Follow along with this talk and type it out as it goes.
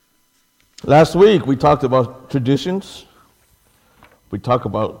Last week we talked about traditions. We talked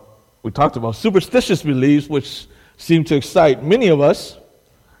about superstitious beliefs, which seem to excite many of us.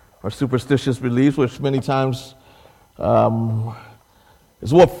 Our superstitious beliefs, which many times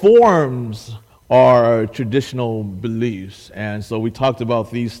is what forms our traditional beliefs. And so we talked about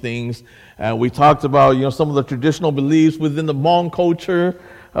these things, and we talked about some of the traditional beliefs within the Hmong culture.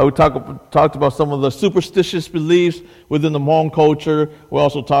 We talked about some of the superstitious beliefs within the Hmong culture. We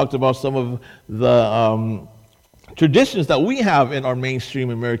also talked about some of the traditions that we have in our mainstream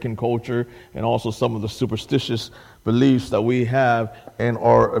American culture, and also some of the superstitious beliefs that we have in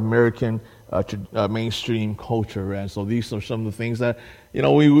our American mainstream culture. And so these are some of the things that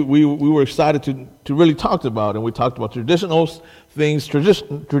we were excited to really talk about. And we talked about traditional things,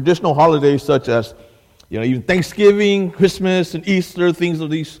 traditional holidays such as even Thanksgiving, Christmas, and Easter, things of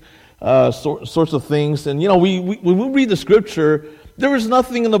these sorts of things. And when we read the Scripture, there is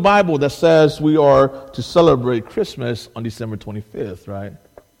nothing in the Bible that says we are to celebrate Christmas on December 25th, right?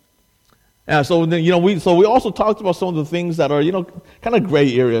 And so then, we also talked about some of the things that are kind of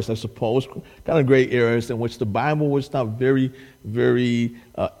gray areas, I suppose, kind of gray areas in which the Bible was not very, very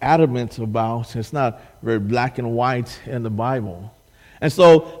adamant about. It's not very black and white in the Bible. And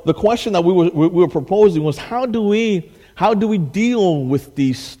so the question that we were proposing was, how do we deal with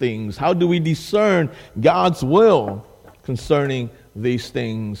these things? How do we discern God's will concerning these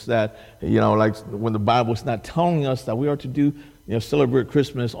things that, like when the Bible is not telling us that we are to do, celebrate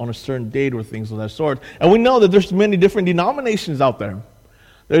Christmas on a certain date or things of that sort. And we know that there's many different denominations out there.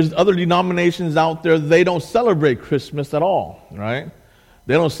 There's other denominations out there, they don't celebrate Christmas at all, right?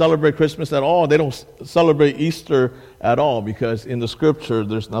 They don't celebrate Christmas at all. They don't celebrate Easter at all, because in the Scripture,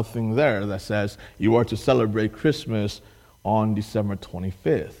 there's nothing there that says you are to celebrate Christmas on December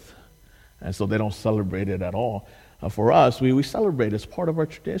 25th. And so they don't celebrate it at all. For us, we celebrate. It's part of our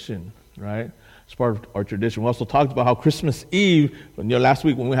tradition, right? It's part of our tradition. We also talked about how Christmas Eve, last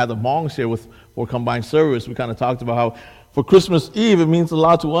week when we had the Hmongs here for combined service, we kind of talked about how for Christmas Eve, it means a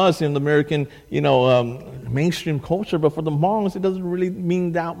lot to us in the American, mainstream culture, but for the Hmongs, it doesn't really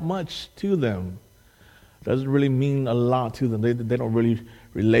mean that much to them. It doesn't really mean a lot to them. They don't really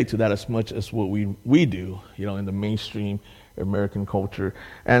relate to that as much as what we do, in the mainstream American culture.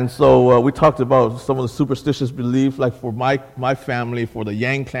 And so we talked about some of the superstitious beliefs, like for my family, for the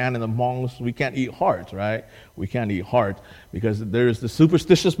Yang clan and the Hmongs, we can't eat heart, right? We can't eat heart because there's the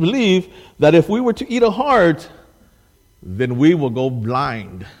superstitious belief that if we were to eat a heart, then we will go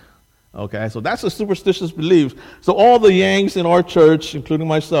blind. Okay, so that's a superstitious belief. So all the Yangs in our church, including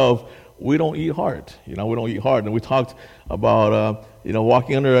myself, we don't eat heart. We don't eat heart. And we talked about,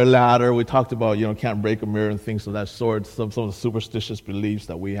 walking under a ladder. We talked about, can't break a mirror and things of that sort. Some of the superstitious beliefs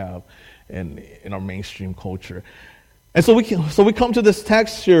that we have in our mainstream culture. And so we come to this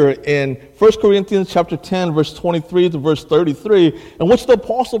text here in 1 Corinthians chapter 10, verse 23 to verse 33, in which the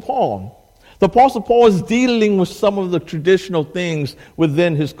Apostle Paul is dealing with some of the traditional things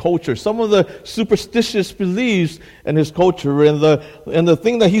within his culture, some of the superstitious beliefs in his culture, and the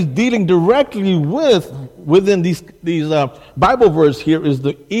thing that he's dealing directly with within these Bible verses here is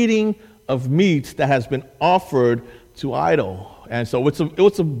the eating of meat that has been offered to idol. And so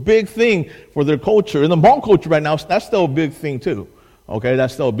it's a big thing for their culture. In the Hmong culture right now, that's still a big thing too. Okay,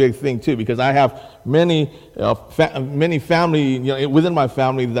 that's still a big thing too, because I have many family, within my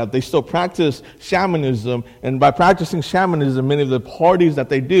family that they still practice shamanism, and by practicing shamanism, many of the parties that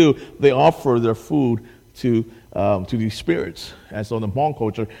they do, they offer their food to these spirits. And so in the Hmong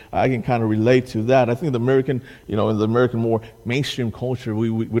culture, I can kind of relate to that. I think the American, in the American more mainstream culture,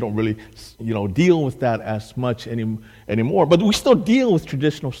 we don't really, deal with that as much anymore. But we still deal with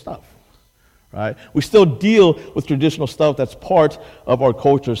traditional stuff. Right? We still deal with traditional stuff that's part of our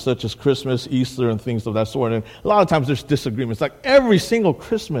culture, such as Christmas, Easter, and things of that sort. And a lot of times there's disagreements. Like every single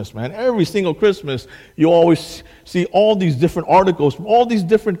Christmas, you always see all these different articles from all these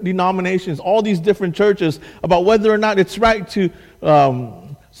different denominations, all these different churches about whether or not it's right to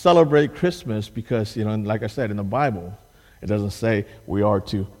celebrate Christmas because, like I said, in the Bible, it doesn't say we are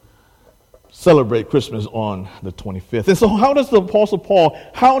to celebrate Christmas on the 25th. And so how does the Apostle Paul,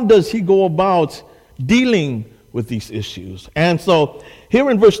 how does he go about dealing with these issues? And so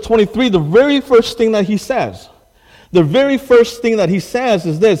here in verse 23, the very first thing that he says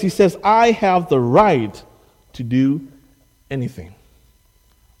is this. He says, I have the right to do anything.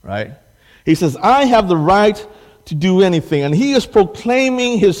 Right? He says, I have the right to do anything. And he is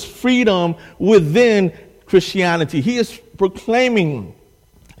proclaiming his freedom within Christianity. He is proclaiming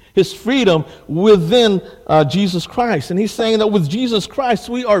his freedom within Jesus Christ. And he's saying that with Jesus Christ,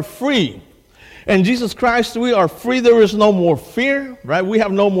 we are free. In Jesus Christ, we are free. There is no more fear, right? We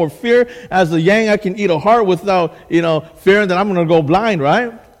have no more fear. As the yang, I can eat a heart without, fearing that I'm going to go blind,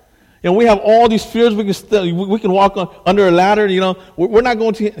 right? We have all these fears. We can walk under a ladder. We're not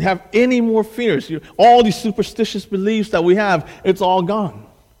going to have any more fears. All these superstitious beliefs that we have, it's all gone.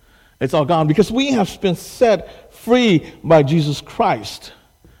 It's all gone because we have been set free by Jesus Christ.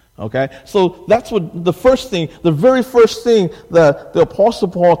 Okay, so that's what the very first thing that the Apostle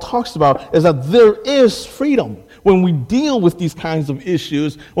Paul talks about is that there is freedom. When we deal with these kinds of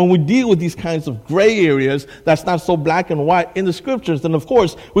issues, when we deal with these kinds of gray areas that's not so black and white in the Scriptures, then of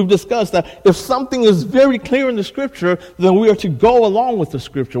course we've discussed that if something is very clear in the Scripture, then we are to go along with the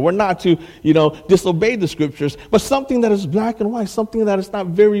Scripture. We're not to, disobey the Scriptures, but something that is black and white, something that is not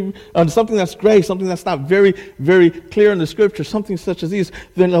something that's gray, something that's not very, very clear in the Scripture, something such as these,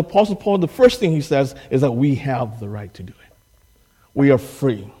 then the Apostle Paul, the first thing he says is that we have the right to do it. We are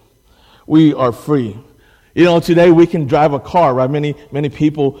free. We are free. Today we can drive a car, right? Many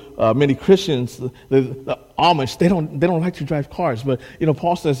people, many Christians, the Amish, they don't like to drive cars. But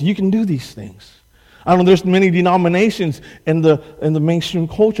Paul says you can do these things. I don't know. There's many denominations in the mainstream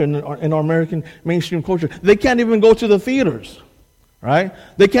culture, in our American mainstream culture. They can't even go to the theaters, right?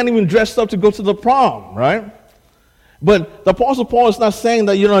 They can't even dress up to go to the prom, right? But the Apostle Paul is not saying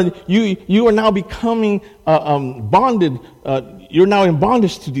that you are now becoming bonded. You're now in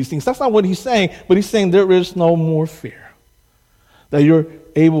bondage to these things. That's not what he's saying. But he's saying there is no more fear. That you're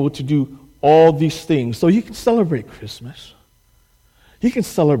able to do all these things. So you can celebrate Christmas. You can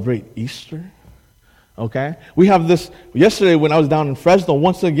celebrate Easter. Okay? We have this, yesterday when I was down in Fresno,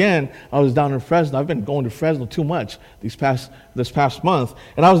 once again, I was down in Fresno. I've been going to Fresno too much this past month.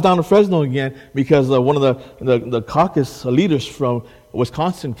 And I was down in Fresno again because one of the caucus leaders from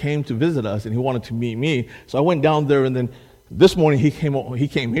Wisconsin came to visit us, and he wanted to meet me. So I went down there, and then this morning he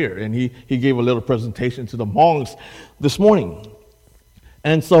came here, and he gave a little presentation to the Hmongs this morning.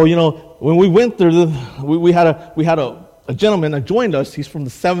 And so, when we went there, we had a gentleman that joined us. He's from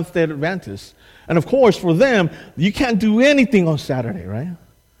the Seventh-day Adventists. And of course, for them, you can't do anything on Saturday, right?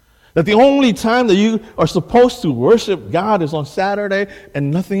 That the only time that you are supposed to worship God is on Saturday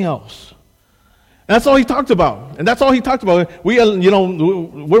and nothing else. And that's all he talked about. And that's all he talked about.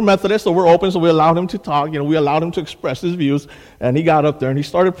 We're Methodist, so we're open, so we allowed him to talk. We allowed him to express his views. And he got up there and he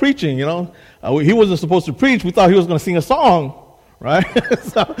started preaching, He wasn't supposed to preach. We thought he was going to sing a song. Right?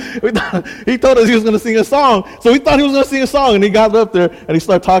 So he told us he was going to sing a song. So we thought he was going to sing a song, and he got up there and he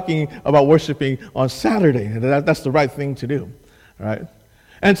started talking about worshiping on Saturday. And that's the right thing to do. Right?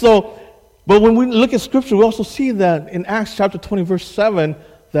 And so, but when we look at Scripture, we also see that in Acts chapter 20, verse 7,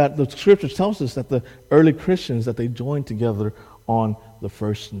 that the Scripture tells us that the early Christians, that they joined together on the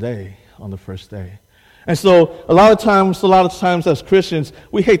first day. And so a lot of times as Christians,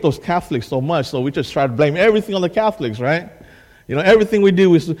 we hate those Catholics so much, so we just try to blame everything on the Catholics, right? Everything we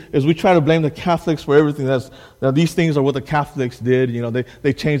do is we try to blame the Catholics for everything. These things are what the Catholics did.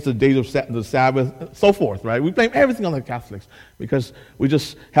 They changed the days of the Sabbath, so forth, right? We blame everything on the Catholics because we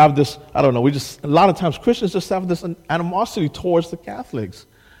just have this, a lot of times Christians just have this animosity towards the Catholics,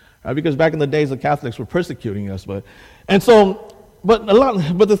 right? Because back in the days, the Catholics were persecuting us. But the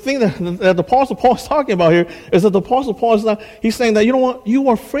thing that the Apostle Paul is talking about here is that the Apostle Paul he's saying that, you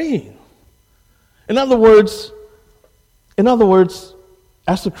are free. In other words,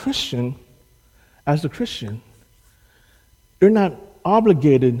 as a Christian, you're not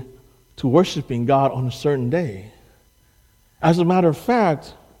obligated to worshiping God on a certain day. As a matter of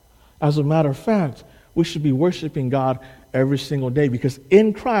fact, we should be worshiping God every single day because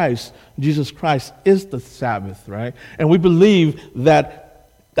in Christ, Jesus Christ is the Sabbath, right? And we believe that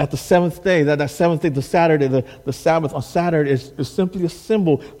at the seventh day, that seventh day, the Saturday, the Sabbath on Saturday is simply a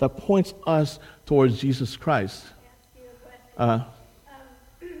symbol that points us towards Jesus Christ. The Sabbath,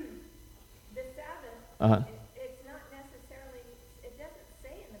 it's not necessarily, it doesn't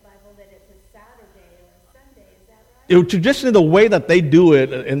say in the Bible that it's a Saturday or a Sunday, is that right? Traditionally, the way that they do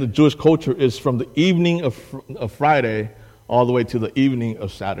it in the Jewish culture is from the evening of Friday all the way to the evening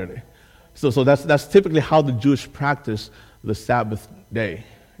of Saturday. So that's typically how the Jewish practice the Sabbath day.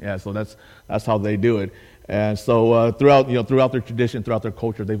 Yeah, so that's how they do it. And so throughout their tradition, throughout their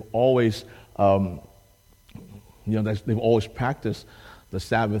culture, they've always they've always practiced the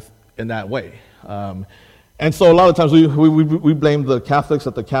Sabbath in that way. And so a lot of times we blame the Catholics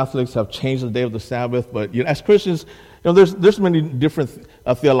that the Catholics have changed the day of the Sabbath. But as Christians, there's many different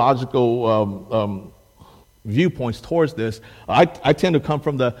theological viewpoints towards this. I tend to come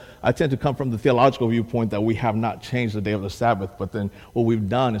from the theological viewpoint that we have not changed the day of the Sabbath. But then what we've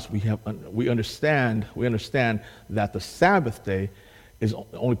done is we understand that the Sabbath day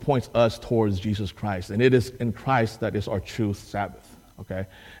only points us towards Jesus Christ. And it is in Christ that is our true Sabbath, okay?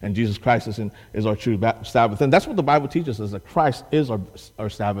 And Jesus Christ is our true Sabbath. And that's what the Bible teaches us, that Christ is our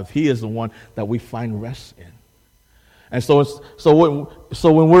Sabbath. He is the one that we find rest in. And so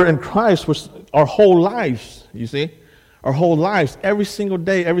when we're in Christ, our whole lives, you see, our whole lives, every single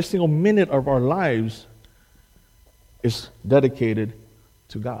day, every single minute of our lives is dedicated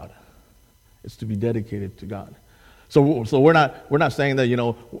to God. It's to be dedicated to God. So we're not saying that, you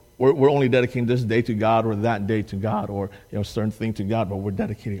know, we're only dedicating this day to God or that day to God or, you know, certain thing to God, but we're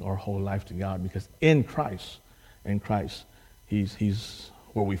dedicating our whole life to God because in Christ, He's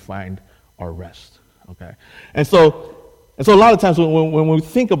where we find our rest. Okay, and so a lot of times when we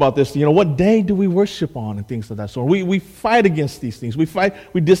think about this, you know, what day do we worship on and things of that sort? We fight against these things.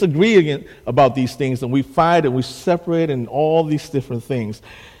 We disagree about these things, and we fight and we separate and all these different things.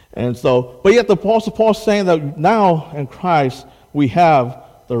 And so, but yet the Apostle Paul is saying that now in Christ we have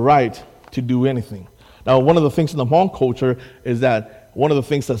the right to do anything. Now, one of the things in the Hmong culture is that one of the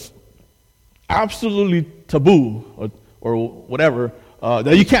things that's absolutely taboo or whatever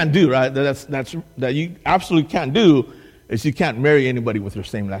that you can't do, right? That you absolutely can't do is you can't marry anybody with your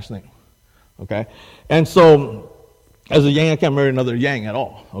same last name. Okay, and so as a Yang, I can't marry another Yang at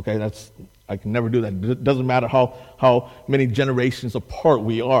all. Okay, I can never do that. It doesn't matter how many generations apart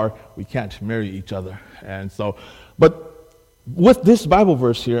we are, we can't marry each other. And so, but with this Bible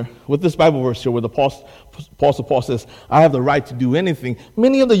verse here, where the Apostle Paul says, I have the right to do anything,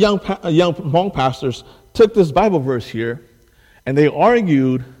 many of the young Hmong pastors took this Bible verse here, and they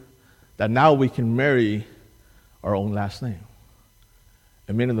argued that now we can marry our own last name.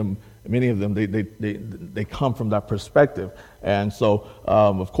 And many of them, they come from that perspective. And so,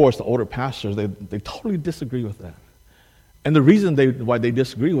 of course, the older pastors, they totally disagree with that. And the reason why they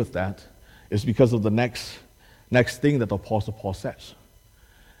disagree with that is because of the next thing that the Apostle Paul says.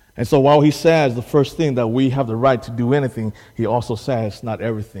 And so while he says the first thing that we have the right to do anything, he also says not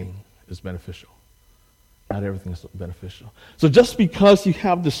everything is beneficial. Not everything is beneficial. So just because you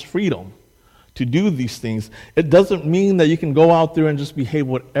have this freedom to do these things, it doesn't mean that you can go out there and just behave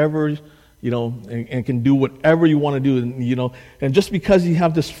whatever, you know, and can do whatever you want to do, you know. And just because you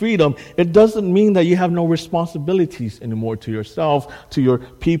have this freedom, it doesn't mean that you have no responsibilities anymore to yourself, to your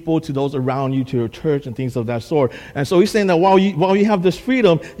people, to those around you, to your church, and things of that sort. And so he's saying that while you have this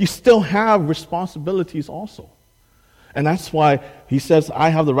freedom, you still have responsibilities also. And that's why he says, I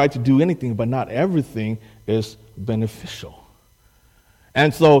have the right to do anything, but not everything is beneficial.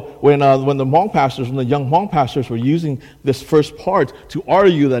 And so when the Hmong pastors, when the young Hmong pastors were using this first part to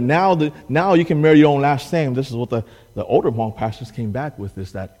argue that now you can marry your own last name, this is what the older Hmong pastors came back with,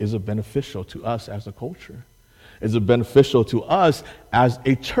 is that is it beneficial to us as a culture? Is it beneficial to us as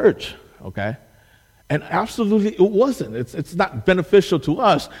a church? Okay? And absolutely it wasn't. It's not beneficial to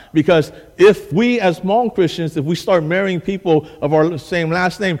us, because if we as Hmong Christians, if we start marrying people of our same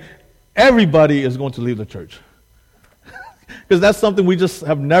last name, everybody is going to leave the church. Because that's something we just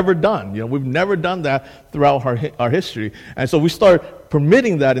have never done. You know, we've never done that throughout our history. And so we start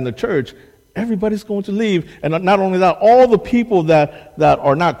permitting that in the church, everybody's going to leave. And not only that, all the people that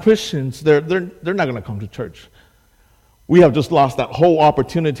are not Christians, they're not going to come to church. We have just lost that whole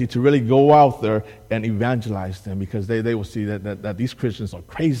opportunity to really go out there and evangelize them, because they will see that these Christians are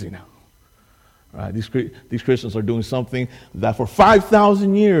crazy now. Right? These Christians are doing something that for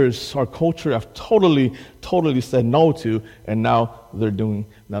 5,000 years our culture have totally said no to, and now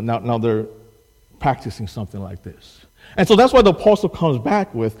they're practicing something like this. And so that's why the apostle comes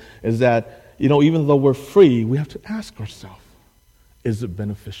back with is that, you know, even though we're free, we have to ask ourselves, is it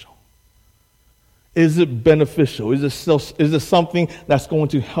beneficial? Is it beneficial? Is it something that's going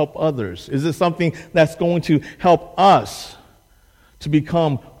to help others? Is it something that's going to help us to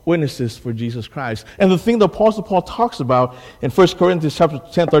become witnesses for Jesus Christ? And the thing the Apostle Paul talks about in 1 Corinthians chapter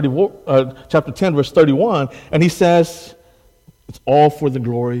 10, verse 31, and he says, it's all for the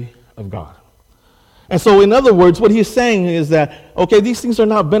glory of God. And so, in other words, what he's saying is that, okay, these things are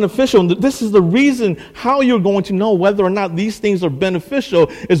not beneficial. This is the reason how you're going to know whether or not these things are beneficial,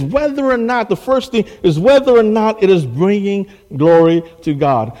 is whether or not, the first thing is whether or not it is bringing glory to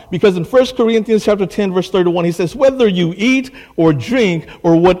God. Because in 1 Corinthians chapter 10, verse 31, he says, whether you eat or drink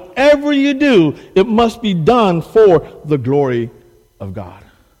or whatever you do, it must be done for the glory of God.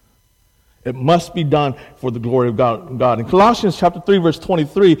 It must be done for the glory of God. In Colossians chapter 3, verse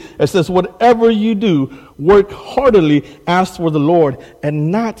 23, it says, whatever you do, work heartily as for the Lord and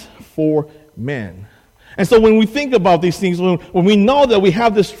not for men. And so when we think about these things, when we know that we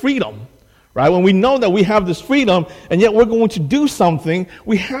have this freedom, right? When we know that we have this freedom and yet we're going to do something,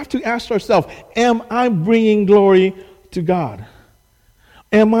 we have to ask ourselves, am I bringing glory to God?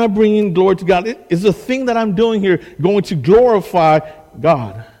 Am I bringing glory to God? Is the thing that I'm doing here going to glorify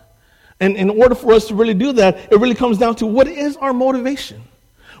God? And in order for us to really do that, it really comes down to what is our motivation?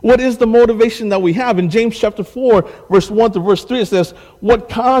 What is the motivation that we have? In James chapter 4, verse 1 to verse 3, it says, what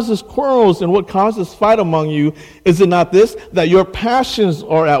causes quarrels and what causes fight among you? Is it not this, that your passions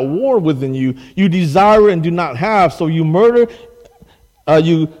are at war within you? You desire and do not have, so you murder.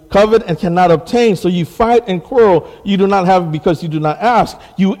 You covet and cannot obtain, so you fight and quarrel. You do not have because you do not ask.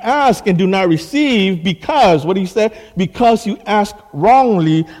 You ask and do not receive because, what he said? Because you ask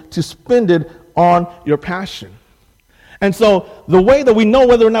wrongly to spend it on your passion. And so the way that we know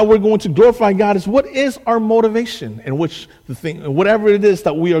whether or not we're going to glorify God is what is our motivation in which the thing, whatever it is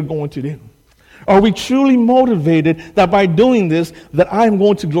that we are going to do. Are we truly motivated that by doing this that I am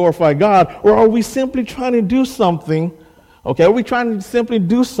going to glorify God, or are we simply trying to do something? Okay, are we trying to simply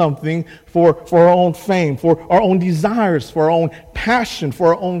do something for our own fame, for our own desires, for our own passion,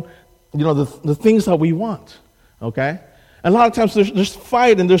 for our own, the things that we want? Okay? And a lot of times there's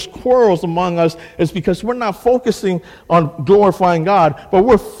fight and there's quarrels among us. It's because we're not focusing on glorifying God, but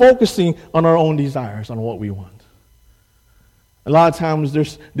we're focusing on our own desires, on what we want. A lot of times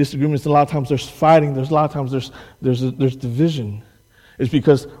there's disagreements. A lot of times there's fighting. There's a lot of times there's division. It's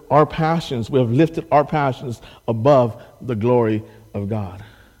because our passions, we have lifted our passions above the glory of God.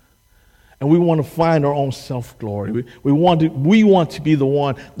 And we want to find our own self-glory. We want to be the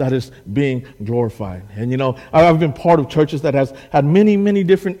one that is being glorified. And I've been part of churches that has had many, many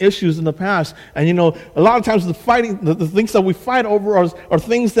different issues in the past. And a lot of times the things that we fight over are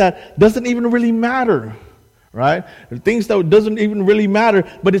things that doesn't even really matter, right? Things that doesn't even really matter,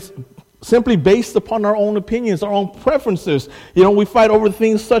 but it's simply based upon our own opinions, our own preferences. We fight over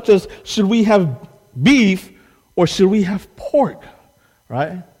things such as, should we have beef or should we have pork,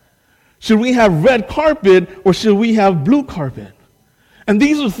 right? Should we have red carpet or should we have blue carpet? And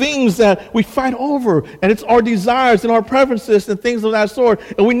these are things that we fight over, and it's our desires and our preferences and things of that sort.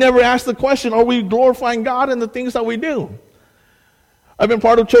 And we never ask the question, are we glorifying God in the things that we do? I've been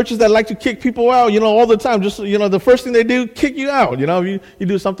part of churches that like to kick people out, all the time. Just, the first thing they do, kick you out. You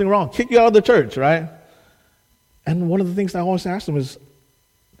do something wrong, kick you out of the church, right? And one of the things I always ask them is,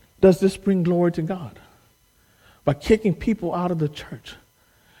 does this bring glory to God? By kicking people out of the church.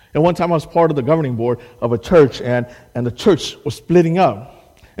 And one time I was part of the governing board of a church, and the church was splitting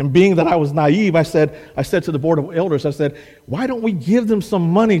up. And being that I was naive, I said to the board of elders, I said, why don't we give them some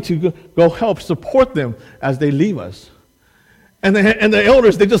money to go help support them as they leave us? And the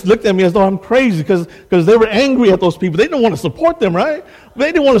elders, they just looked at me as though I'm crazy because they were angry at those people. They didn't want to support them, right?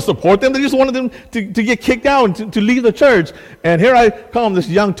 They didn't want to support them. They just wanted them to get kicked out and to leave the church. And here I come, this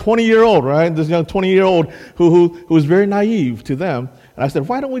young 20-year-old, right? This young 20-year-old who was very naive to them. And I said,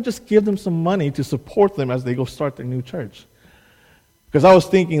 why don't we just give them some money to support them as they go start their new church? Because I was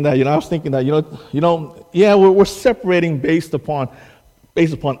thinking that, we're separating based upon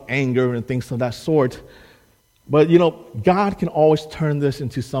anger and things of that sort. But, God can always turn this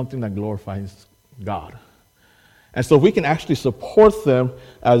into something that glorifies God. And so if we can actually support them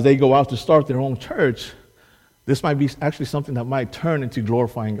as they go out to start their own church, this might be actually something that might turn into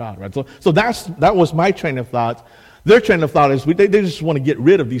glorifying God, right? So that was my train of thought. Their train of thought is they just want to get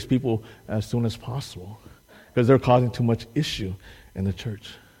rid of these people as soon as possible because they're causing too much issue in the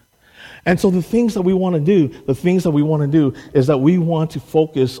church. And so the things that we want to do is that we want to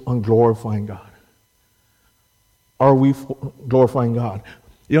focus on glorifying God. Are we glorifying God?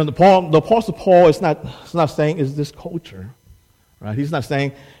 The Apostle Paul is not saying, is this culture? Right? He's not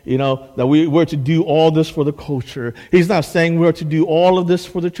saying, that we're to do all this for the culture. He's not saying we're to do all of this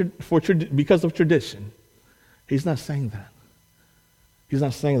because of tradition. He's not saying that. He's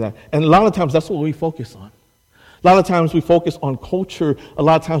not saying that. And a lot of times that's what we focus on. A lot of times we focus on culture. A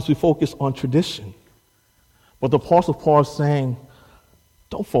lot of times we focus on tradition. But the Apostle Paul is saying,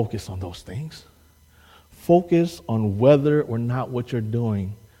 don't focus on those things. Focus on whether or not what you're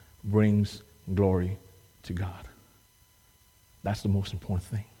doing brings glory to God. That's the most important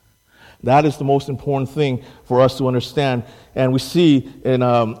thing. That is the most important thing for us to understand. And we see in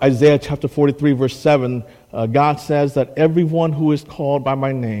Isaiah chapter 43, verse 7, God says that everyone who is called by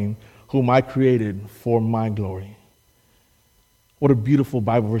my name, whom I created for my glory. What a beautiful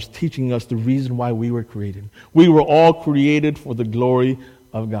Bible verse teaching us the reason why we were created. We were all created for the glory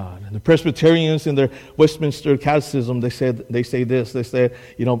of God. And the Presbyterians in their Westminster Catechism, they say this. They say,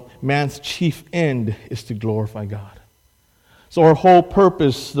 man's chief end is to glorify God. So our whole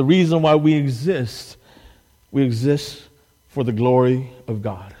purpose, the reason why we exist for the glory of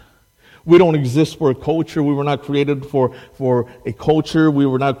God. We don't exist for a culture. We were not created for a culture. We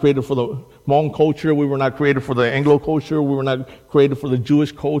were not created for Hmong culture. We were not created for the Anglo culture. We were not created for the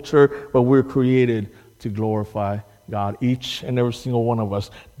Jewish culture, but we were created to glorify God. Each and every single one of us.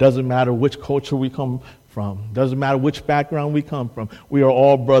 Doesn't matter which culture we come from. Doesn't matter which background we come from. We are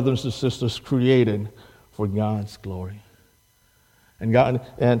all brothers and sisters created for God's glory. And God,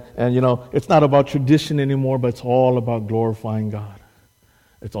 and it's not about tradition anymore, but it's all about glorifying God.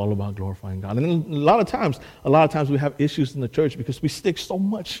 It's all about glorifying God. And a lot of times we have issues in the church because we stick so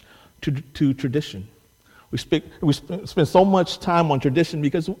much to tradition. We spend so much time on tradition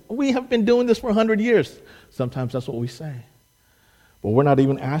because we have been doing this for 100 years. Sometimes that's what we say. But we're not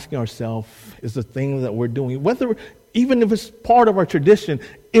even asking ourselves, is the thing that we're doing, even if it's part of our tradition,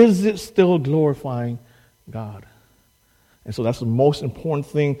 is it still glorifying God? And so that's the most important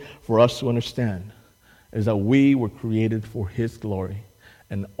thing for us to understand, is that we were created for His glory.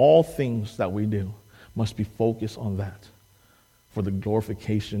 And all things that we do must be focused on that, for the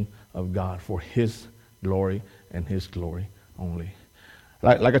glorification of God, for His glory and His glory only.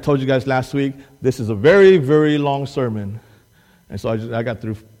 Like I told you guys last week, this is a very, very long sermon. And so I got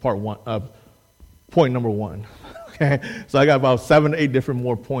through point number 1. Okay, so I got about 7 or 8 different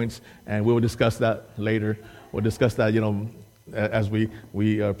more points, and we will discuss that later. We'll discuss that, as we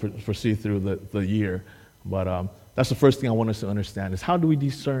proceed through the year. But that's the first thing I want us to understand, is how do we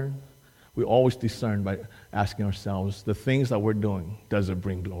discern? We always discern by asking ourselves, the things that we're doing, does it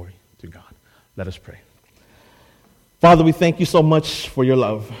bring glory to God? Let us pray. Father, we thank you so much for your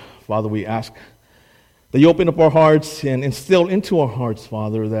love. Father, we ask that you open up our hearts and instill into our hearts,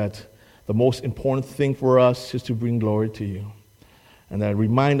 Father, that the most important thing for us is to bring glory to you. And that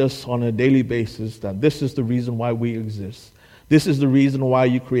remind us on a daily basis that this is the reason why we exist. This is the reason why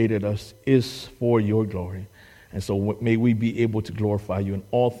you created us, is for your glory. And so may we be able to glorify you in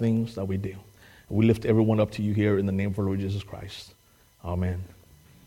all things that we do. And we lift everyone up to you here in the name of our Lord Jesus Christ. Amen.